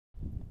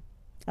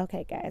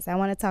Okay, guys, I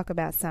want to talk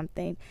about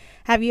something.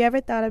 Have you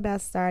ever thought about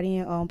starting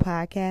your own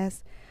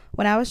podcast?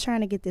 When I was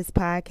trying to get this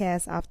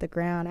podcast off the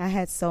ground, I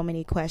had so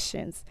many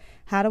questions.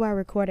 How do I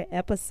record an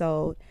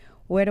episode?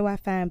 Where do I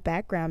find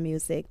background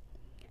music?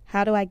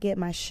 How do I get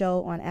my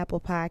show on Apple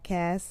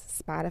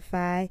Podcasts,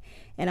 Spotify,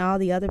 and all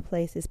the other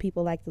places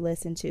people like to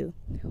listen to?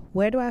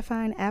 Where do I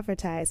find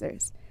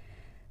advertisers?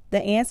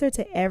 The answer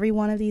to every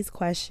one of these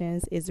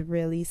questions is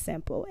really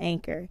simple: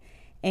 Anchor.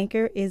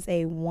 Anchor is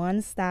a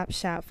one-stop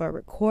shop for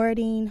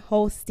recording,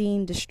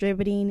 hosting,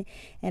 distributing,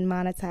 and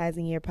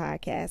monetizing your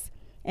podcast.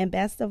 And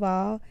best of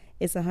all,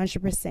 it's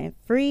 100%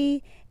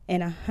 free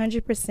and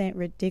 100%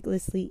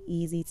 ridiculously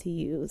easy to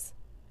use.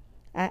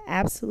 I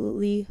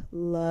absolutely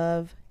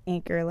love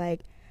Anchor.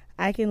 Like,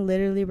 I can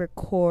literally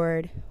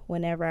record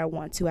whenever I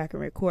want to. I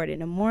can record in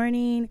the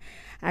morning,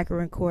 I can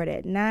record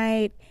at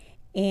night,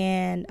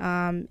 and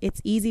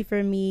it's easy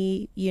for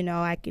me.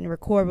 I can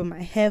record with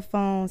my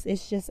headphones.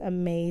 It's just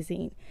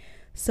amazing.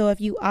 So if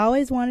you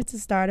always wanted to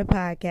start a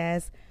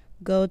podcast,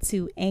 go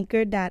to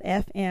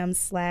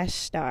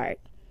anchor.fm/start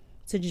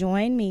to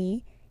join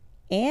me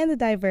and the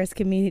diverse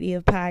community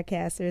of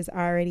podcasters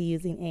already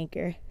using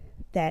Anchor.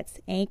 That's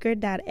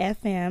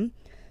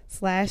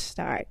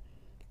anchor.fm/start.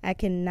 I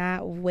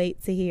cannot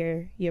wait to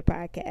hear your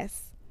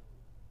podcast.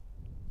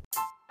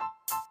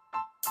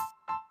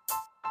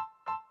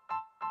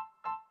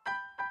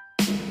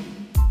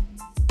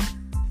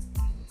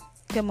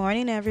 Good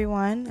morning,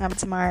 everyone. I'm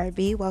Tamara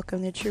B.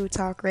 Welcome to True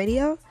Talk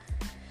Radio.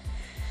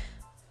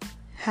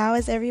 How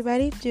is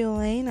everybody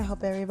doing? I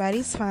hope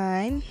everybody's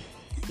fine.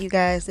 You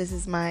guys, this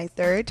is my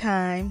third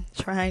time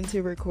trying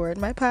to record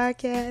my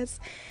podcast,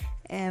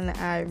 and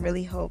I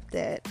really hope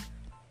that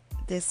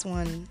this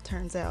one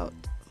turns out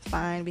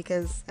fine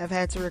because I've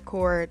had to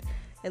record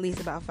at least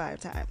about 5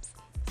 times.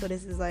 So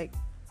this is like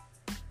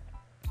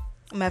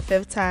my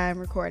 5th time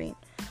recording.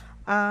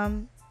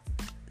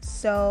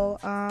 So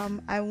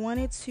I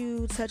wanted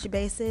to touch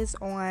bases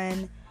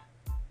on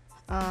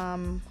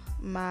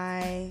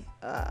my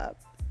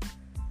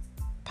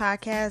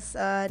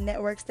podcast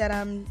networks that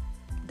I'm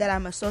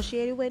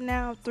associated with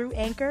now through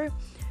Anchor,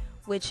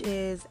 which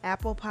is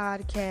Apple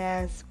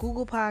Podcasts,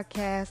 Google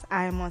Podcasts.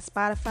 I am on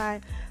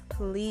Spotify.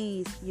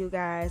 Please, you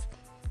guys,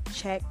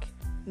 check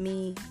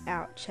me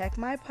out. Check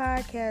my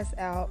podcast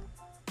out,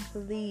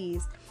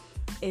 please.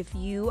 If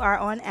you are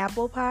on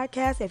Apple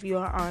Podcasts, if you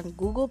are on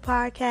Google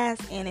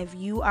Podcasts, and if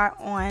you are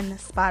on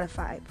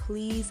Spotify,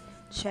 please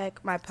check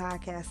my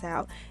podcast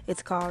out.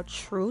 It's called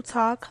True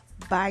Talk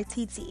by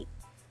TT.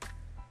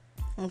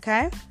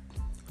 Okay?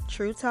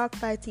 True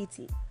Talk by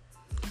TT.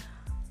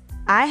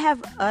 I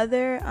have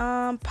other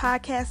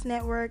podcast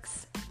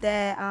networks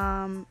that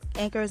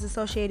Anchor is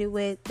associated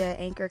with, that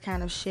Anchor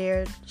kind of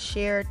shared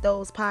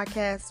those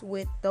podcasts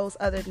with those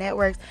other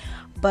networks.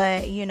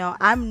 But,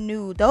 I'm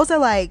new. Those are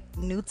like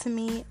new to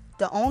me.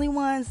 The only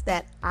ones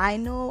that I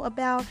know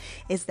about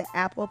is the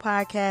Apple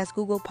Podcasts,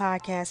 Google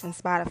Podcasts, and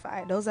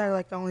Spotify. Those are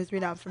like the only 3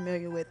 that I'm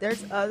familiar with.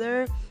 There's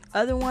other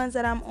ones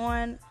that I'm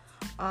on,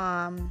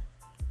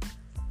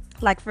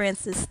 like for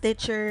instance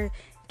Stitcher,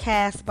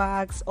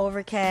 Castbox,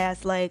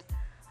 Overcast. Like,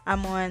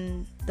 I'm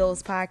on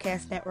those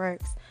podcast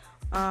networks.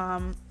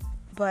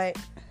 But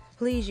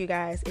please, you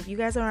guys, if you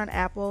guys are on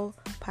Apple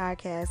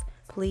Podcasts,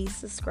 please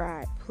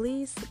subscribe.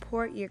 Please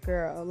support your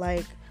girl.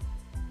 Like,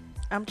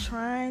 I'm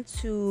trying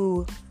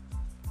to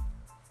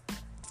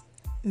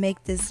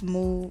make this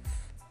movement,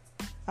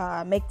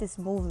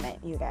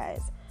 you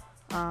guys.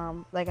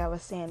 Like I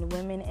was saying,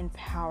 women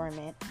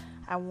empowerment.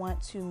 I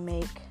want to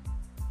make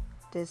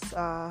this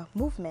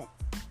movement,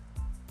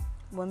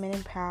 women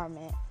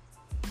empowerment.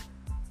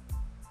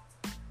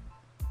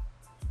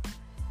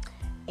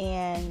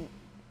 And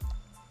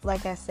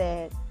like I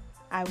said,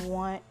 I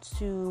want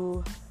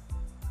to,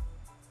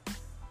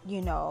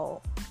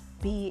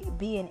 be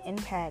an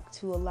impact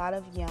to a lot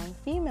of young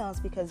females,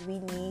 because we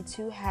need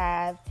to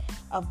have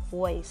a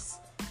voice.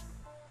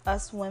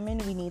 Us women,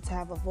 we need to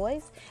have a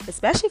voice,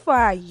 especially for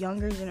our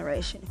younger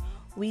generation.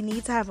 We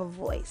need to have a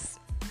voice.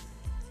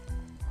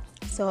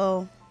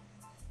 So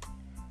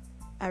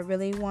I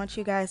really want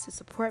you guys to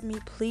support me.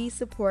 Please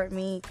support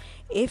me.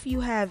 If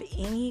you have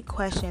any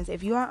questions,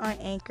 if you are on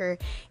Anchor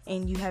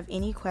and you have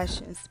any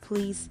questions,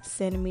 please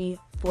send me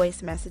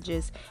voice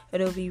messages.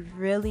 It'll be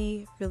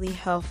really, really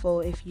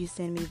helpful if you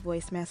send me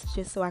voice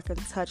messages so I can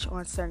touch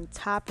on certain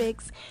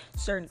topics,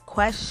 certain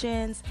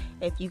questions.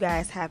 If you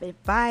guys have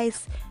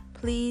advice,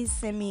 please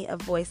send me a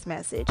voice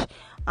message.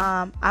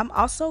 I'm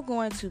also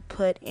going to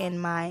put in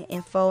my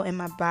info in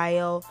my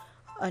bio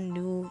a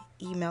new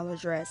email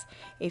address.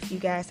 If you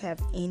guys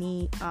have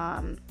any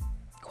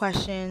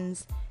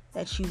questions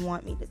that you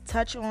want me to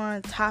touch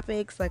on,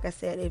 topics, like I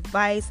said,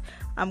 advice,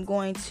 I'm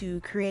going to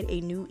create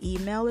a new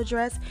email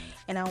address,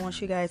 and I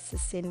want you guys to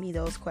send me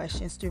those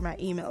questions through my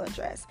email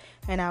address,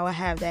 and I will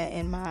have that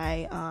in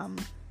my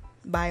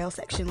bio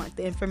section, like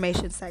the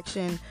information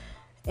section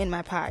in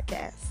my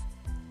podcast.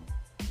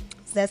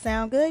 Does that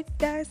sound good,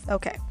 guys?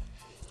 Okay.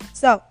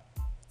 So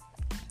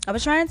I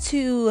was trying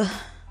to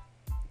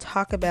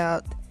talk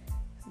about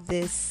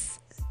this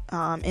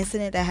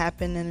incident that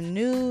happened in the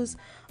news,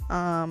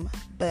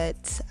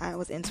 but I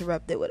was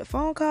interrupted with a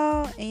phone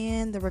call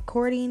and the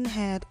recording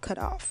had cut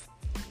off.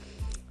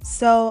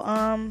 So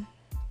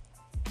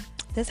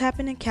this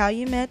happened in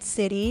Calumet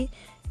City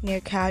near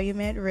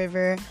Calumet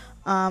River.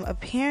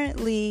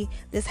 Apparently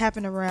this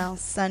happened around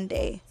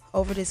Sunday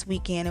over this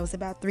weekend. It was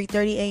about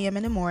 3:30 a.m.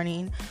 in the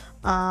morning.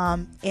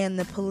 And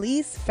the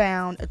police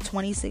found a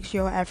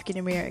 26-year-old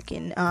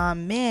African-American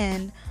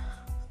man,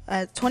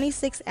 a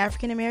 26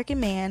 African-American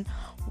man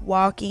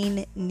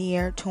walking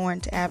near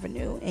Torrance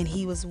Avenue, and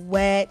he was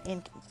wet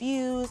and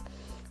confused.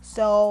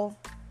 So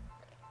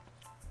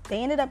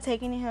they ended up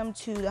taking him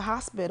to the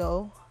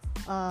hospital,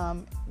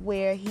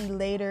 where he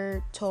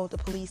later told the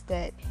police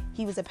that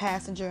he was a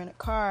passenger in a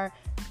car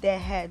that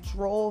had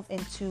drove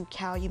into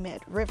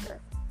Calumet River.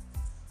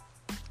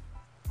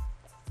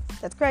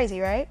 That's crazy,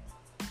 right?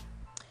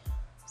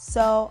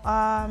 So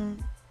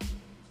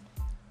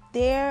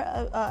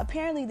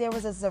apparently there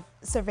was a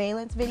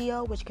surveillance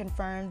video which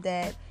confirmed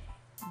that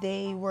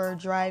they were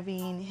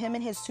driving, him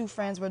and his two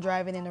friends were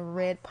driving in a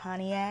red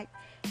Pontiac,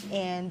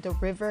 and the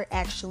river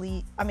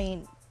actually,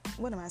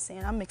 what am I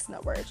saying? I'm mixing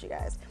up words, you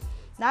guys.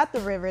 Not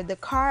the river, the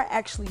car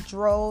actually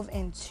drove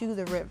into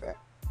the river.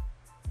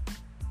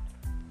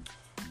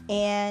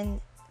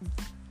 And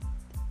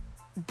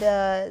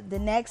the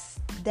next,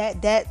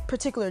 that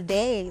particular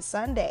day,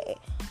 Sunday,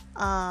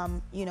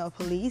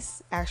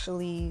 police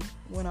actually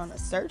went on a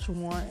search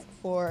warrant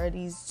for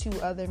these two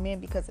other men,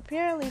 because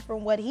apparently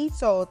from what he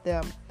told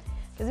them,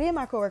 because me and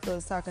my coworker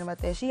was talking about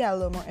this, she had a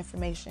little more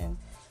information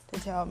to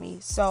tell me.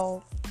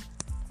 So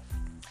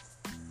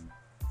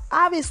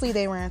obviously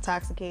they were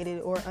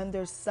intoxicated or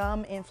under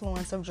some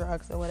influence of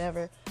drugs or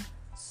whatever.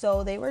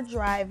 So they were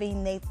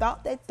driving. They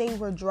thought that they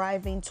were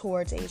driving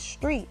towards a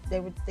street.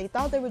 They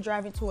thought they were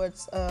driving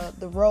towards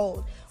the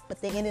road,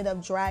 but they ended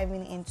up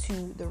driving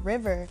into the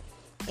river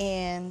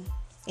and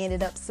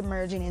ended up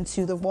submerging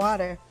into the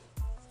water.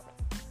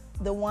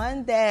 The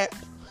one that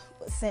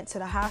was sent to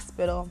the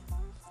hospital,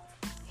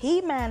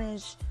 he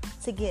managed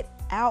to get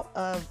out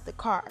of the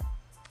car.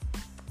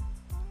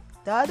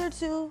 The other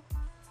two,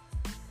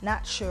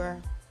 not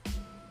sure,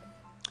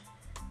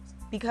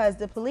 because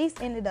the police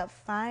ended up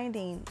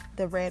finding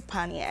the red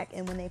Pontiac,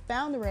 and when they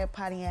found the red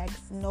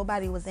Pontiacs,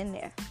 nobody was in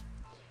there,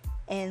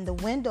 and the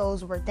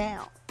windows were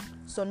down.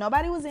 So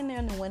nobody was in there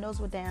and the windows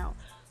were down.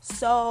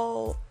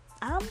 So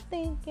I'm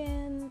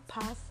thinking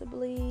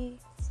possibly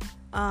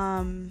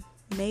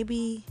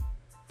maybe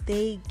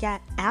they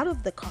got out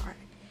of the car.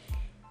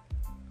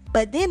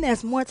 But then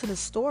there's more to the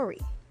story.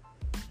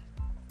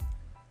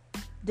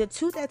 The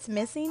two that's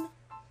missing,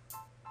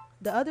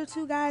 the other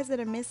two guys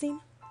that are missing,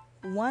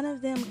 one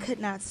of them could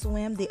not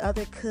swim, the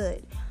other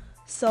could.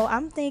 So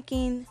I'm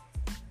thinking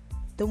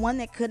the one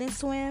that couldn't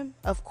swim,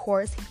 of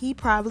course, he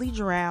probably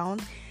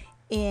drowned.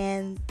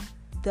 And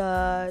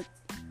the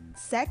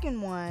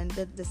second one,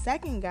 the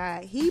second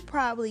guy, he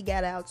probably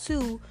got out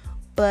too,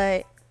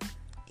 but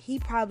he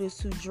probably was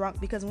too drunk,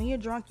 because when you're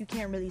drunk, you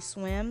can't really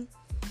swim.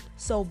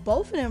 So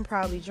both of them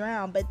probably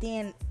drowned. But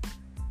then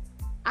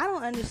I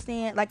don't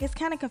understand. Like, it's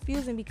kind of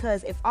confusing,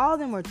 because if all of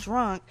them were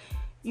drunk,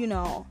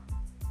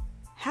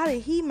 how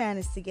did he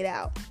manage to get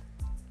out?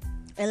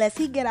 Unless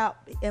he got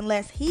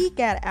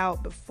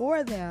out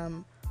before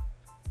them.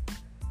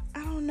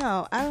 I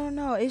don't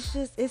know. It's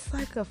just,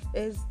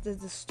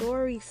 the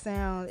story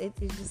sound, it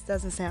just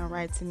doesn't sound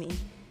right to me.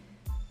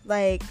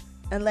 Like,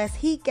 unless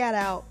he got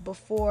out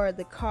before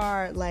the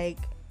car,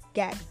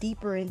 got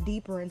deeper and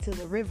deeper into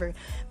the river,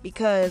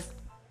 because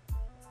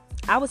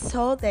I was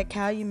told that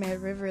Calumet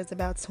River is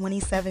about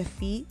 27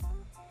 feet,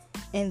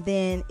 and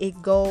then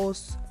it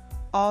goes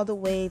all the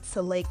way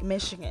to Lake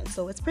Michigan,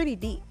 so it's pretty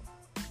deep.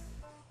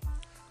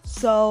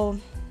 So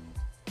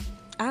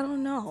I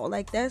don't know,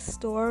 that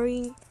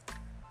story,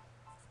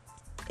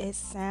 it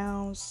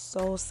sounds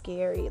so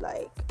scary.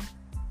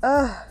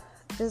 I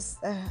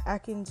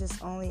can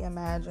just only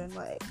imagine.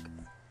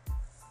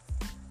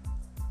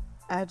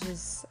 I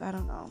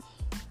don't know.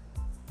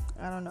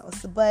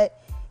 So,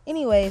 but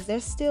anyways, they're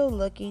still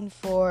looking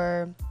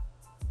for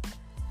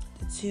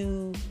the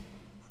two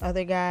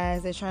other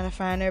guys. They're trying to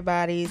find their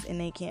bodies, and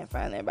they can't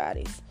find their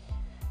bodies.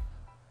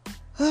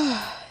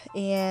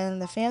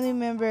 And the family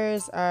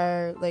members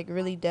are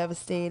really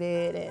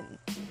devastated, and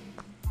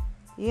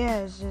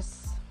yeah,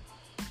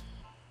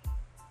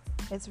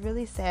 it's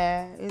really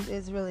sad.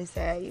 It's really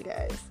sad, you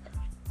guys.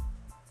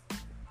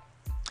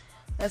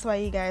 That's why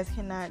you guys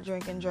cannot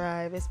drink and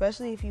drive,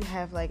 especially if you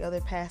have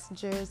other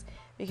passengers,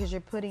 because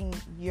you're putting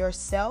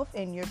yourself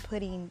and you're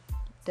putting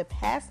the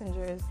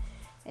passengers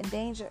in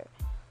danger.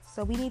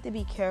 So we need to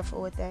be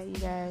careful with that, you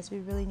guys. We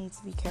really need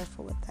to be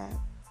careful with that.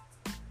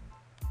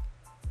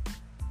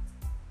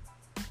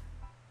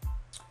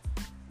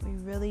 We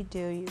really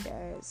do, you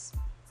guys.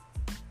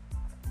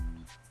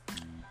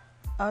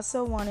 I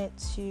also wanted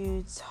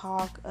to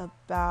talk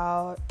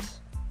about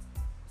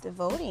the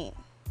voting.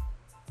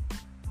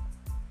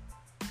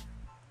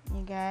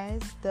 You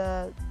guys,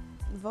 the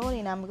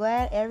voting. I'm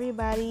glad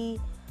everybody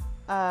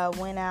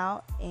went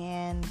out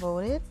and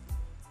voted.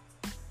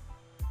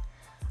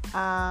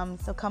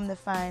 So come to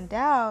find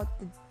out,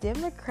 the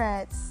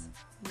Democrats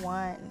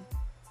won.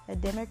 The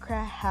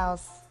Democrat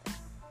House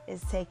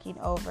is taking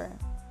over.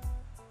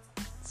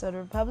 So the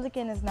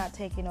Republican is not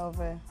taking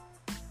over.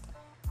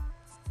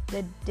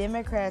 The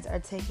Democrats are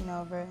taking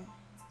over.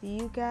 Do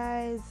you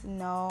guys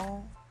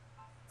know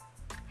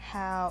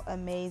how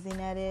amazing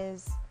that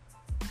is?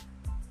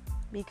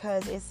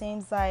 Because it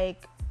seems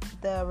like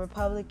the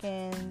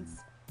Republicans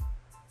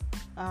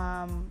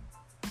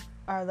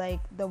are like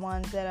the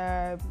ones that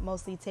are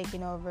mostly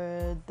taking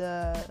over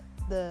the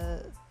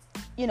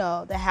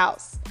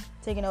House,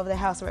 taking over the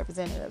House of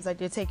Representatives. Like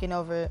they're taking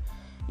over,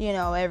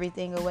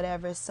 everything or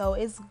whatever. So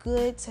it's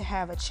good to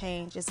have a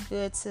change. It's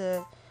good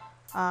to,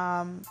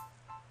 to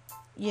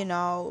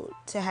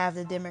have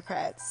the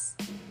Democrats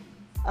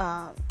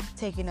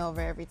taking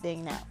over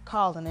everything now,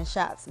 calling the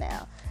shots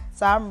now.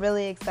 So I'm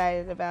really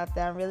excited about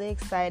that. I'm really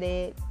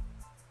excited.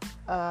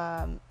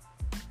 I'm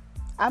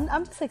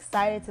just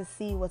excited to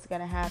see what's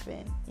going to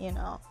happen,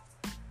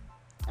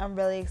 I'm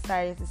really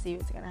excited to see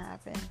what's going to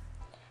happen.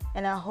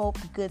 And I hope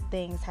good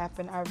things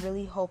happen. I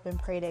really hope and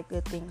pray that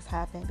good things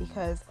happen,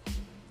 because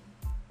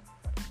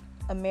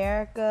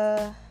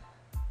America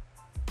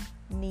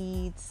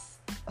needs,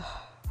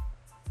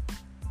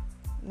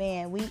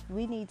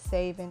 we need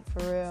saving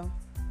for real.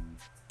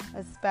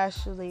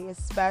 Especially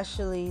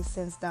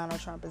since Donald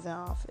Trump is in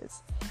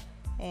office.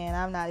 And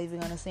I'm not even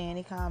going to say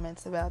any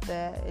comments about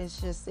that.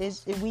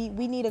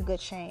 We need a good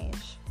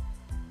change.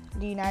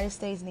 The United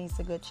States needs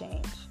a good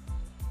change.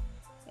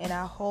 And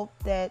I hope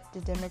that the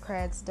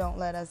Democrats don't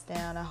let us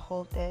down. I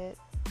hope that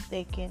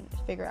they can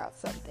figure out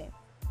something,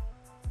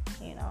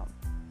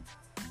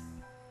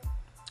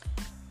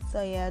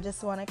 So yeah, I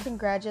just want to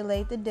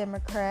congratulate the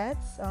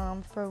Democrats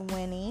for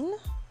winning.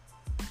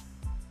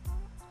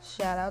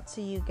 Shout out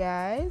to you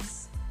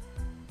guys.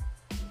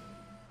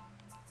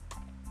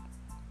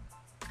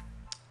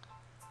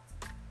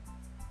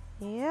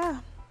 Yeah.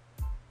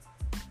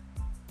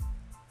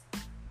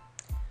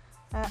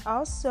 I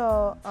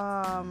also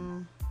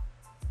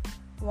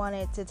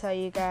wanted to tell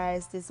you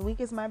guys, this week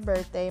is my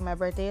birthday. My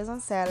birthday is on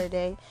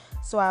Saturday,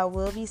 so I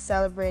will be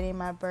celebrating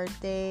my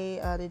birthday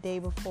the day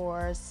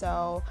before.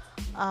 So,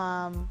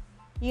 I've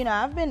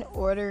been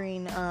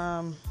ordering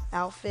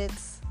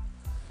outfits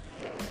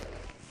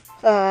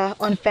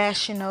on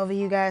Fashion Nova,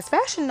 you guys.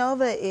 Fashion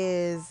Nova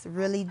is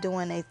really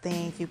doing a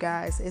thing, you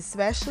guys,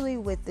 especially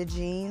with the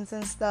jeans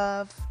and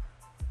stuff,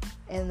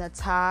 and the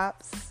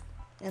tops,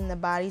 and the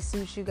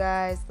bodysuits, you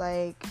guys.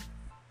 Like,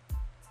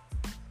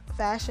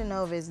 Fashion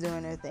Nova is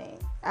doing their thing.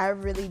 I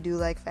really do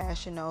like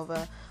Fashion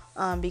Nova,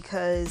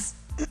 because,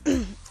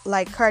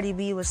 like Cardi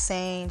B was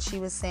saying, she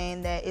was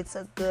saying that it's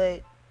a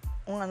good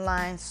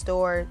online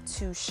store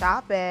to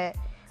shop at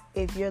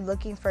if you're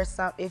looking for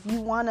if you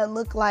want to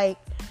look like,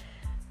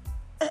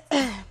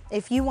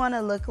 if you want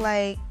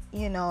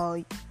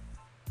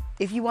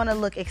to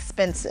look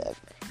expensive,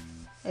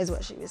 is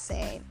what she was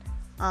saying.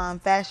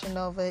 Fashion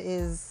Nova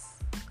is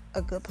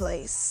a good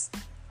place,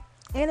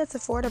 and it's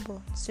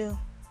affordable too.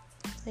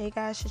 So you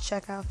guys should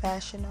check out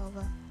Fashion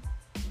Nova.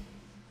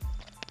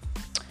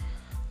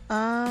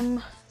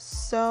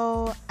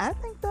 So I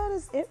think that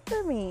is it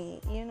for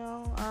me.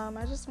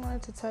 I just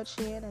wanted to touch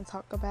in and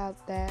talk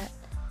about that.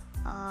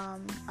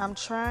 I'm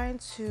trying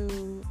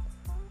to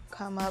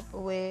come up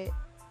with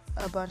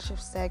a bunch of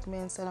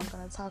segments that I'm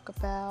going to talk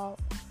about.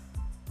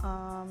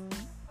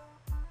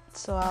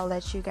 So I'll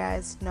let you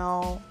guys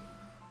know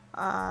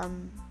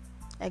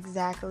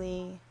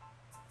exactly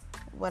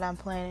what I'm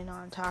planning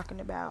on talking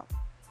about.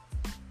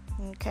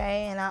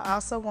 Okay, and I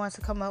also want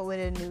to come up with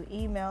a new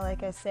email,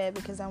 like I said,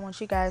 because I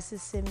want you guys to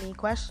send me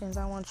questions.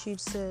 I want you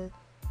to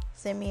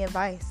send me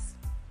advice.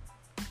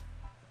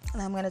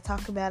 And I'm going to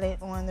talk about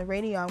it on the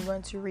radio. I'm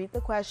going to read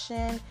the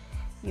question.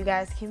 You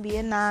guys can be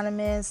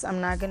anonymous.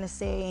 I'm not going to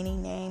say any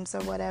names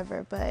or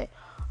whatever, but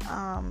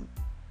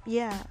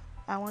yeah,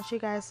 I want you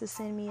guys to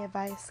send me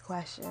advice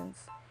questions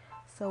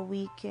so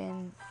we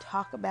can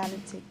talk about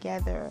it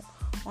together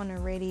on the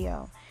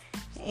radio,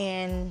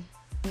 and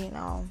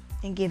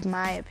and give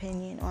my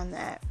opinion on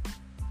that.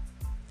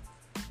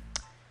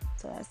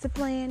 So that's the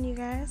plan, you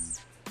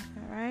guys.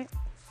 All right.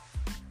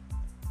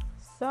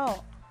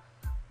 So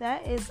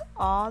that is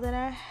all that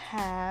I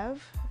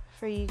have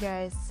for you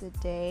guys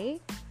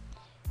today.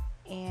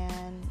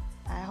 And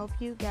I hope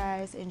you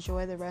guys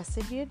enjoy the rest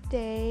of your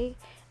day.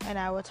 And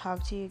I will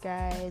talk to you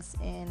guys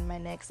in my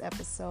next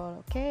episode.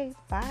 Okay,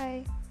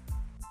 bye.